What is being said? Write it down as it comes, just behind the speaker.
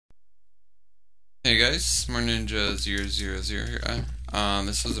Hey guys, MoreNinja000 here.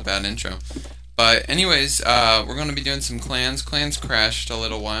 This was a bad intro. But anyways, we're going to be doing some clans. Clans crashed a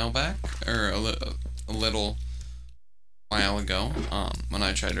little while back, or a little while ago, when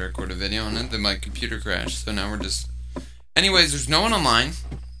I tried to record a video on it, then my computer crashed, so now we're just... Anyways, there's no one online,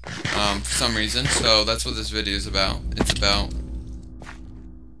 for some reason, so that's what this video is about. It's about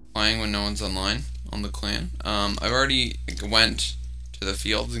playing when no one's online on the clan. I've already went to the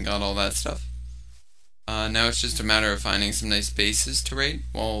fields and got all that stuff. Now it's just a matter of finding some nice bases to raid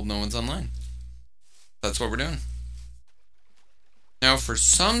while no one's online. That's what we're doing. Now, for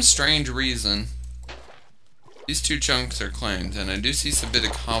some strange reason, these two chunks are claimed, and I do see some bit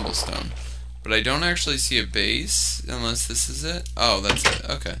of cobblestone, but I don't actually see a base, unless this is it. Oh, that's it.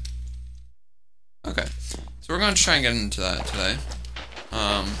 Okay. Okay. So we're going to try and get into that today.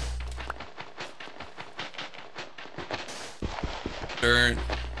 Dirt.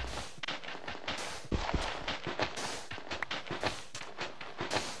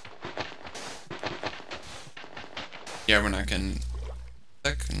 Yeah, we're not getting...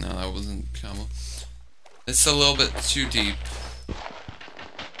 No, that wasn't cobble. It's a little bit too deep. A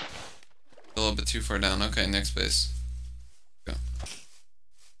little bit too far down. Okay, next base. Go.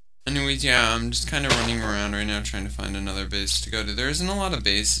 Anyways, yeah, I'm just kind of running around right now trying to find another base to go to. There isn't a lot of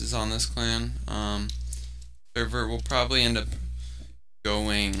bases on this clan. Server will probably end up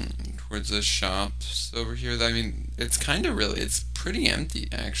going towards the shops over here. I mean, it's kind of really... It's pretty empty,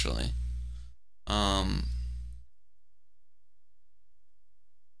 actually.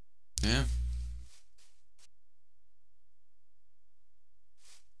 Yeah.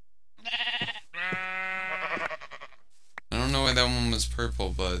 I don't know why that one was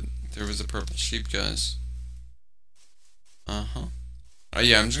purple, but there was a purple sheep, guys. Oh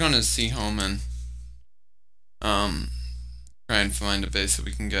yeah, I'm just gonna see home and try and find a base that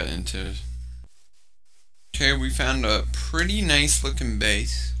we can get into. Okay, we found a pretty nice looking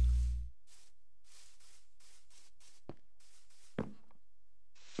base.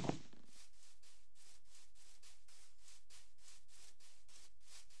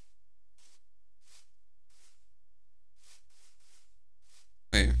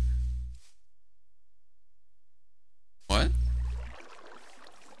 Wait. What?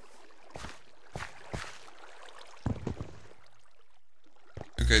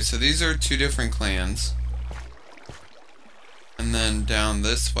 Okay, so these are two different clans. And then down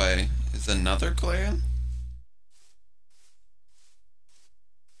this way is another clan?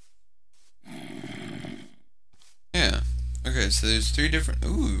 Yeah. Okay, so there's three different...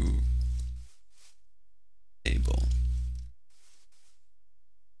 Ooh. Table.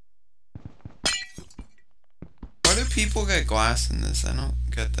 Why do people get glass in this? I don't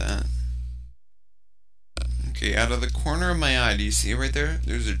get that. Okay, out of the corner of my eye, do you see it right there?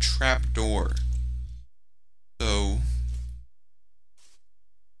 There's a trap door. So,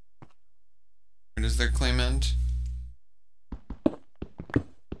 where does their claim end?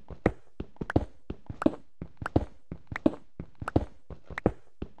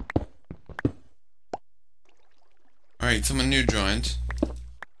 Alright, someone new joined.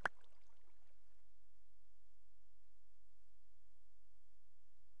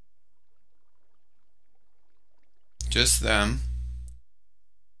 Just them.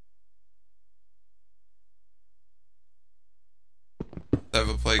 Have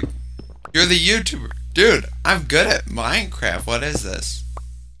a play. You're the YouTuber. Dude, I'm good at Minecraft. What is this?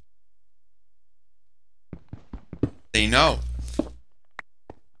 They know.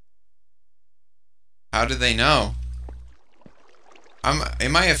 How do they know?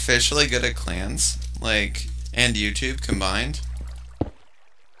 Am I officially good at clans? Like, and YouTube combined?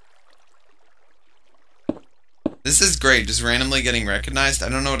 This is great, just randomly getting recognized. I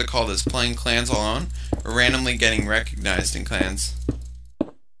don't know what to call this, playing clans alone, or randomly getting recognized in clans.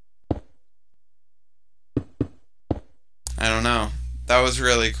 I don't know. That was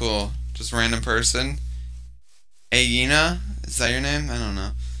really cool. Just random person. Ayina? Is that your name? I don't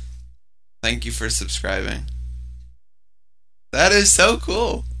know. Thank you for subscribing. That is so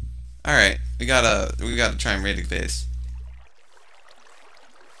cool. Alright, we gotta try and raid a base.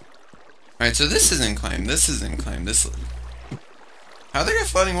 Alright, so this isn't claimed. This isn't claimed. How'd they get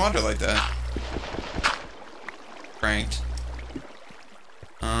flooding water like that? Pranked.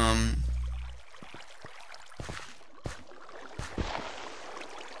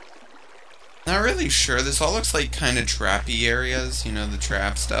 Not really sure. This all looks like kind of trappy areas. You know, the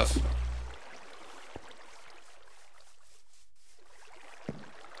trap stuff.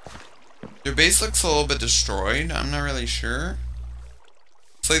 Their base looks a little bit destroyed. I'm not really sure.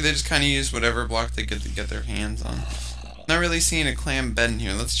 Looks like they just kind of use whatever block they get to get their hands on. Not really seeing a clam bed in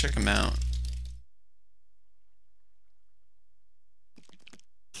here. Let's check them out.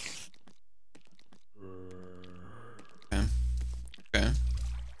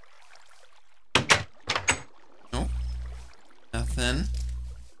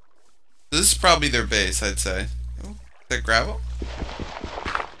 This is probably their base, I'd say. Oh, is that gravel?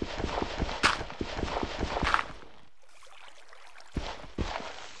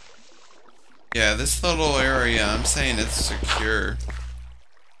 Yeah, this little area, I'm saying it's secure.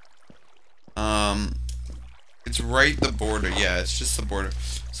 It's right the border. Yeah, it's just the border.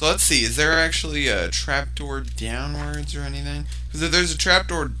 So let's see, is there actually a trapdoor downwards or anything? Because if there's a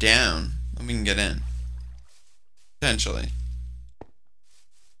trapdoor down, then we can get in. Potentially.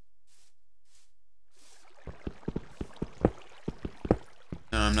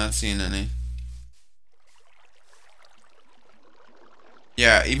 No, I'm not seeing any.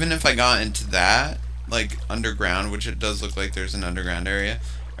 Yeah, even if I got into that, like, underground, which it does look like there's an underground area,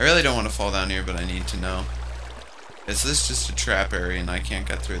 I really don't want to fall down here, but I need to know. Is this just a trap area and I can't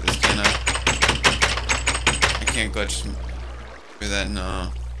get through this, can I? I can't glitch through that?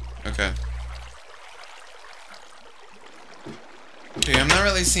 No. Okay. Okay, I'm not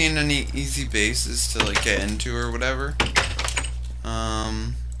really seeing any easy bases to, like, get into or whatever.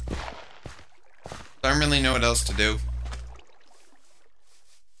 I don't really know what else to do.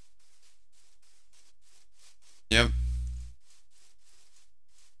 Yep.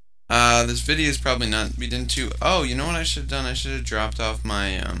 This video is probably not be done too. Oh, you know what I should have done? I should have dropped off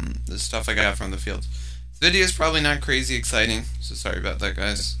my the stuff I got from the field. This video is probably not crazy exciting, so sorry about that,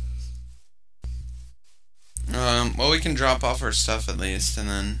 guys. Well, we can drop off our stuff at least, and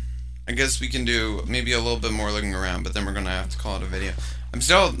then I guess we can do maybe a little bit more looking around, but then we're gonna have to call it a video. I'm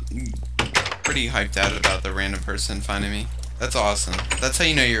still pretty hyped out about the random person finding me. That's awesome. That's how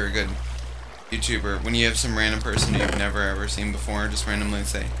you know you're a good YouTuber, when you have some random person you've never ever seen before just randomly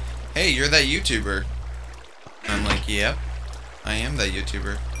say, "Hey, you're that YouTuber." And I'm like, "Yep, I am that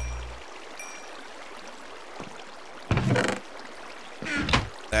YouTuber."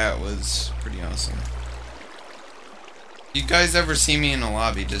 That was pretty awesome. You guys ever see me in a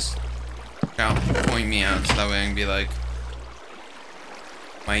lobby, just point me out so that way I can be like,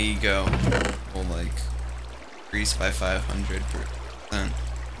 my ego will like increase by 500%.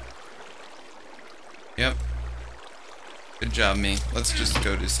 Yep. Good job, me. Let's just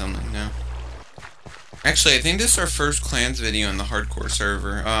go do something now. Actually, I think this is our first clans video in the hardcore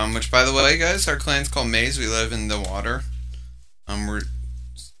server. Which, by the way, guys, our clan's called Maze. We live in the water. We're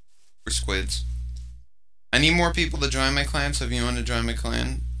squids. I need more people to join my clan, so if you want to join my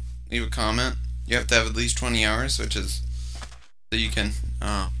clan, leave a comment. You have to have at least 20 hours, which is so you can,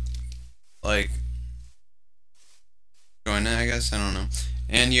 like, join it, I guess. I don't know.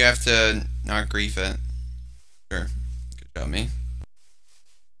 And you have to not grief it. Sure. Good job, me.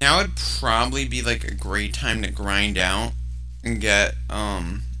 Now would probably be like a great time to grind out and get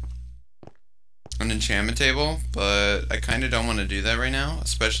an enchantment table, but I kind of don't want to do that right now,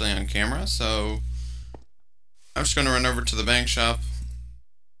 especially on camera, so I'm just going to run over to the bank shop,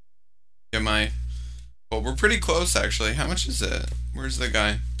 get my, well, we're pretty close actually. How much is it? Where's the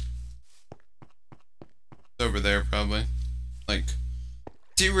guy? It's over there probably. Like,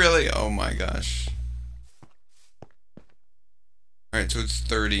 is he really? Oh my gosh. Alright, so it's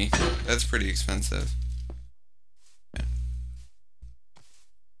 30. That's pretty expensive. Okay.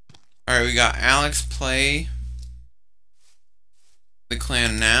 Alright, we got Alex play the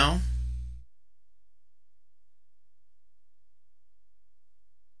clan now.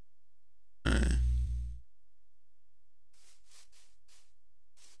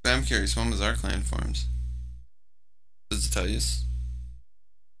 I'm curious, when was our clan formed? Does it tell you?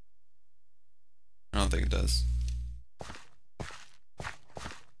 I don't think it does. I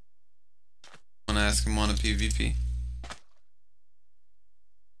want to ask him on a PvP.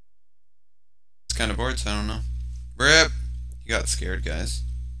 It's kind of bored, so I don't know. RIP! You got scared, guys.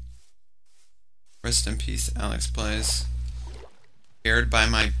 Rest in peace, Alex plays. Scared by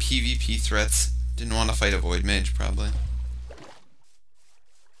my PvP threats. Didn't want to fight a Void Mage, probably.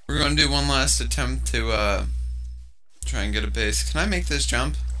 We're going to do one last attempt to try and get a base. Can I make this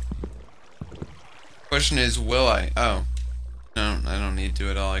jump? Question is, will I? Oh. No, I don't need to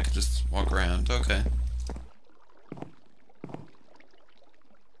at all. I could just walk around. Okay.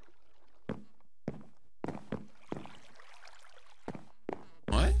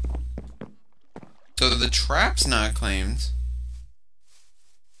 What? So the trap's not claimed.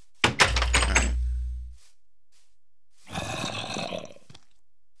 Alright.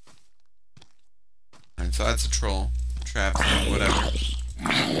 Alright, so that's a troll. Trap thing, whatever.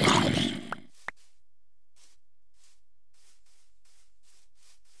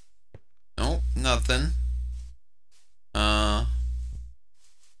 Nope, nothing.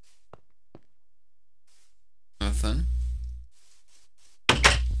 Nothing.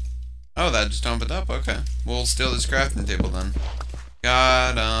 Oh, that just opened up. Okay. We'll steal this crafting table then.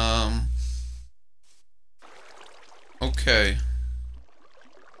 Got Okay.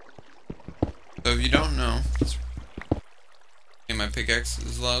 So if you don't know, okay, my pickaxe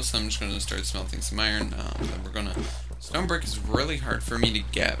is low, so I'm just gonna start smelting some iron. Then we're gonna. Stone brick is really hard for me to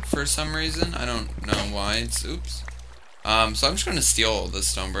get for some reason. I don't know why. It's oops. So I'm just gonna steal all this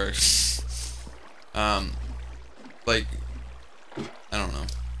stone brick. Like, I don't know.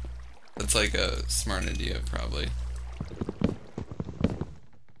 That's like a smart idea, probably.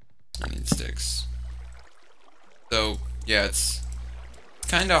 I need sticks. So yeah, it's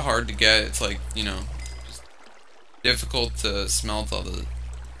kind of hard to get. It's like, you know, just difficult to smelt all the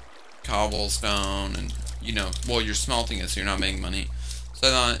cobblestone, and you know, well, you're smelting it, so you're not making money. So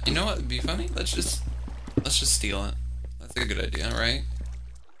I thought, you know what would be funny? Let's just steal it. That's a good idea, right?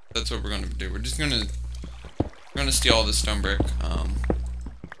 That's what we're gonna do. We're gonna steal all this stone brick.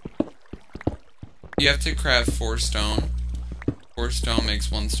 You have to craft 4 stone. 4 stone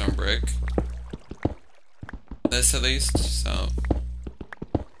makes 1 stone brick. This at least, so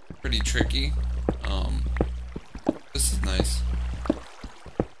pretty tricky. This is nice.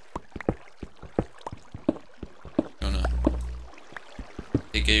 Gonna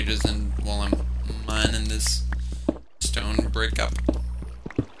take ages and while I'm mining this stone brick up.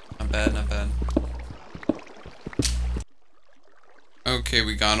 Not bad, not bad. Okay,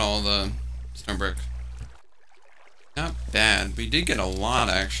 we got all the stone brick. Not bad. We did get a lot,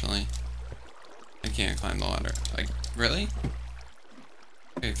 actually. I can't climb the ladder. Like, really?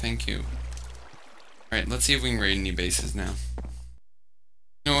 Okay, thank you. Alright, let's see if we can raid any bases now.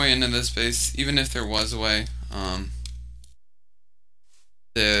 No way into this base, even if there was a way.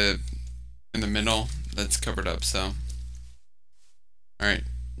 In the middle, that's covered up, so. Alright,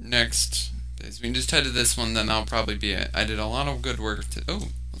 next base. We can just head to this one, then that'll probably be it. I did a lot of good work to. Oh,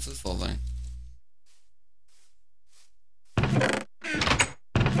 what's this little thing?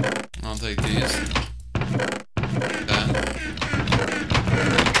 I'll take these. That.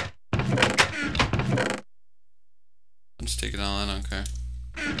 I'll just take it all, I don't care.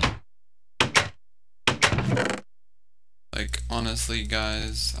 Like, honestly,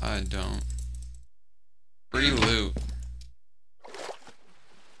 guys, I don't. Free loot.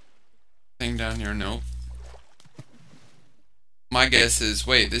 Thing down here, nope. My guess is,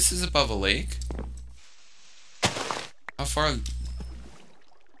 wait, this is above a lake? How far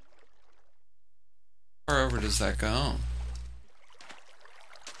over does that go?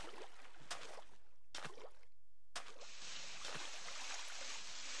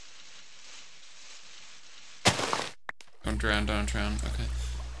 Don't drown, don't drown. Okay.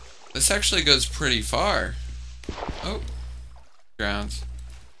 This actually goes pretty far. Oh. Drowns.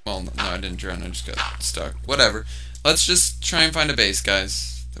 Well, no, I didn't drown, I just got stuck. Whatever. Let's just try and find a base,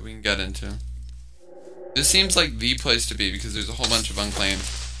 guys, that we can get into. This seems like the place to be because there's a whole bunch of unclaimed.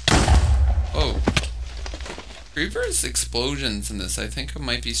 Oh. Creepers explosions in this, I think it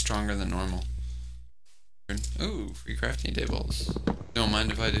might be stronger than normal. Ooh, free crafting tables. Don't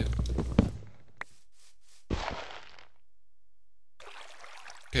mind if I do.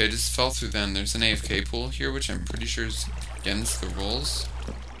 Okay, I just fell through then. There's an AFK pool here, which I'm pretty sure is against the rules.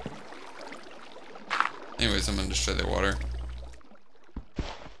 Anyways, I'm gonna destroy their water.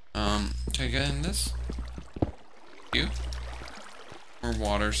 Can I get in this? You? More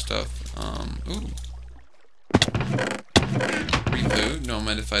water stuff. Ooh. Free food, don't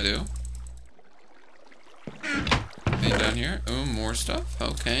mind if I do. Anything down here? Ooh, more stuff?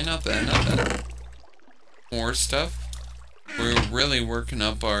 Okay, not bad, not bad. More stuff. We're really working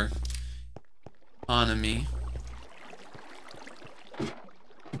up our economy.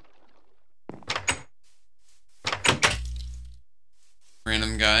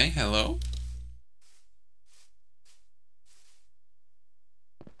 Random guy, hello?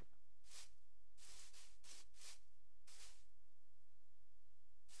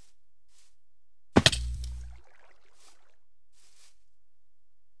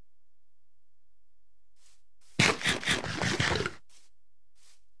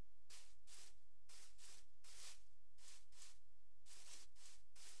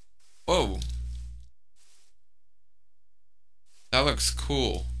 Whoa. That looks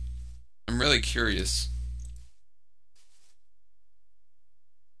cool. I'm really curious.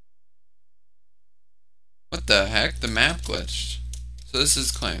 What the heck? The map glitched. So this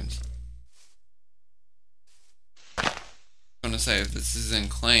is claimed. I'm gonna say if this isn't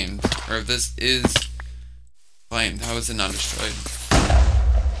claimed, or if this is claimed, how is it not destroyed?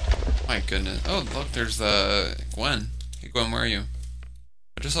 My goodness. Oh, look, there's Gwen. Hey, Gwen, where are you?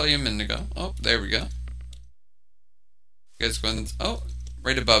 I just saw you a minute ago. Oh, there we go. You guys, Gwen's. Oh,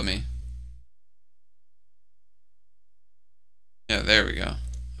 right above me. Yeah, there we go.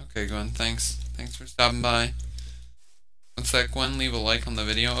 Okay, Gwen, thanks. Thanks for stopping by. What's that, Gwen? Leave a like on the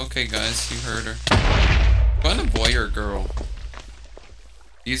video. Okay, guys, you heard her. Gwen, a boy or a girl?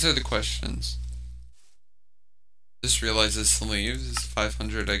 These are the questions. Just realized this sleeves is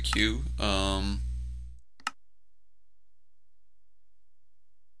 500 IQ.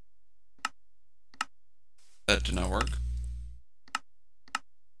 That did not work. I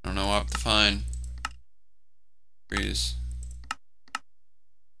don't know what to find. Freeze.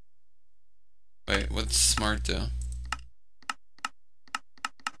 Wait, what's smart do?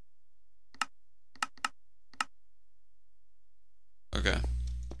 Okay.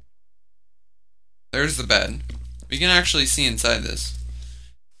 There's the bed. We can actually see inside this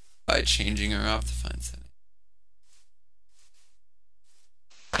by changing our Optifine setting.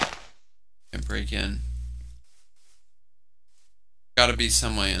 And break in. Gotta be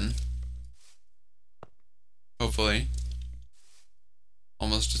some way in. Hopefully.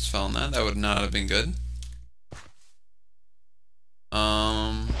 Almost just fell on that. That would not have been good.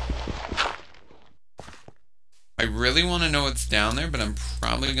 I really want to know what's down there, but I'm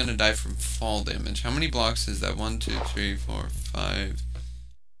probably going to die from fall damage. How many blocks is that? 1, 2, 3, 4, 5.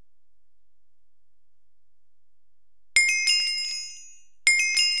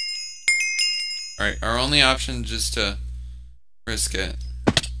 Alright, our only option is just to risk it.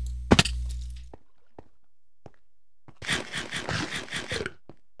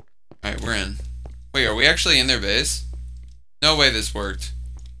 Alright, we're in. Wait, are we actually in their base? No way this worked.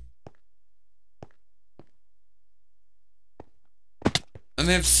 And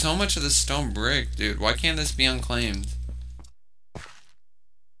they have so much of the stone brick, dude. Why can't this be unclaimed? You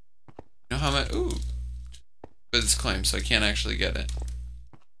know how much? Ooh. But it's claimed, so I can't actually get it.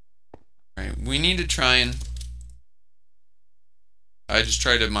 Alright, we need to try and... I just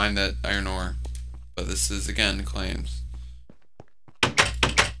tried to mine that iron ore. But this is, again, claims.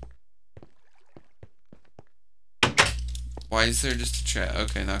 Why is there just a chat?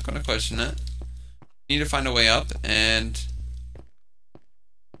 Okay, not gonna question it. Need to find a way up, and...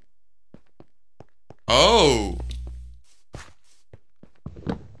 Oh!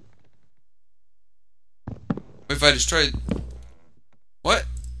 If I destroyed... What?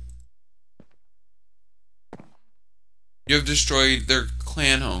 You have destroyed their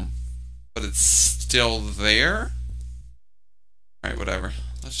clan home, but it's still there? Alright, whatever.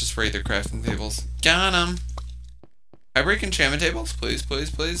 Let's just raid their crafting tables. Got 'em! Can I break enchantment tables? Please, please,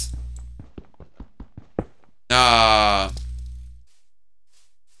 please. Ah.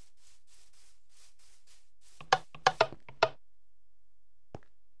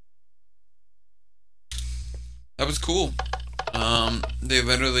 That was cool. They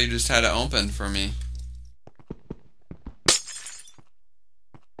literally just had it open for me.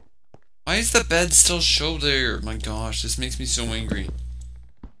 Why is the bed still show there? My gosh, this makes me so angry.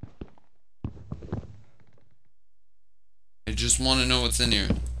 I just want to know what's in here.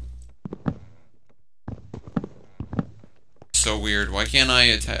 So weird. Why can't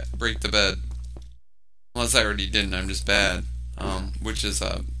I break the bed? Unless I already didn't, I'm just bad. Which is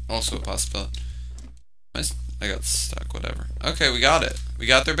also a possibility. I got stuck, whatever. Okay, we got it. We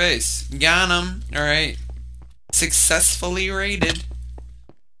got their base. Got them. Alright. Successfully raided.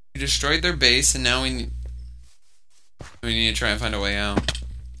 We destroyed their base, and now we need to try and find a way out.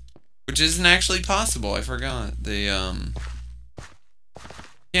 Which isn't actually possible. I forgot. They,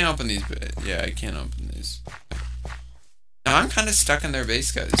 can't open these. Yeah, I can't open these. Now I'm kind of stuck in their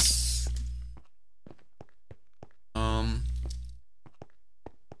base, guys.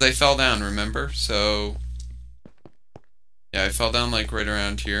 They fell down, remember? So... Yeah, I fell down like right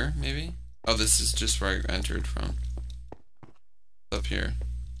around here, maybe? Oh, this is just where I entered from. Up here.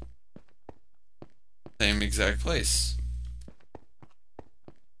 Same exact place.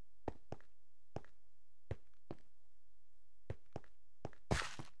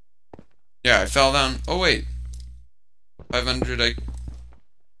 Yeah, I fell down. Oh, wait. 500,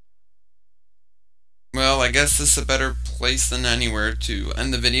 Well, I guess this is a better place than anywhere to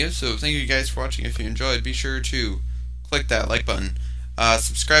end the video. So thank you guys for watching. If you enjoyed, be sure to click that like button.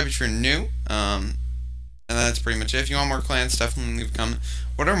 Subscribe if you're new. And that's pretty much it. If you want more clan stuff, leave a comment.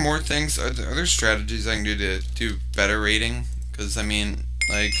 What are more things? Are there strategies I can do to do better rating? Because, I mean,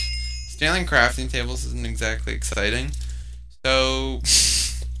 like, stealing crafting tables isn't exactly exciting. So,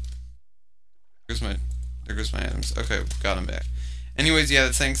 there goes my items. Okay, got them back. Anyways, yeah,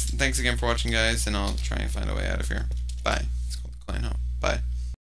 thanks again for watching, guys, and I'll try and find a way out of here. Bye. Let's go to the clan home. Bye.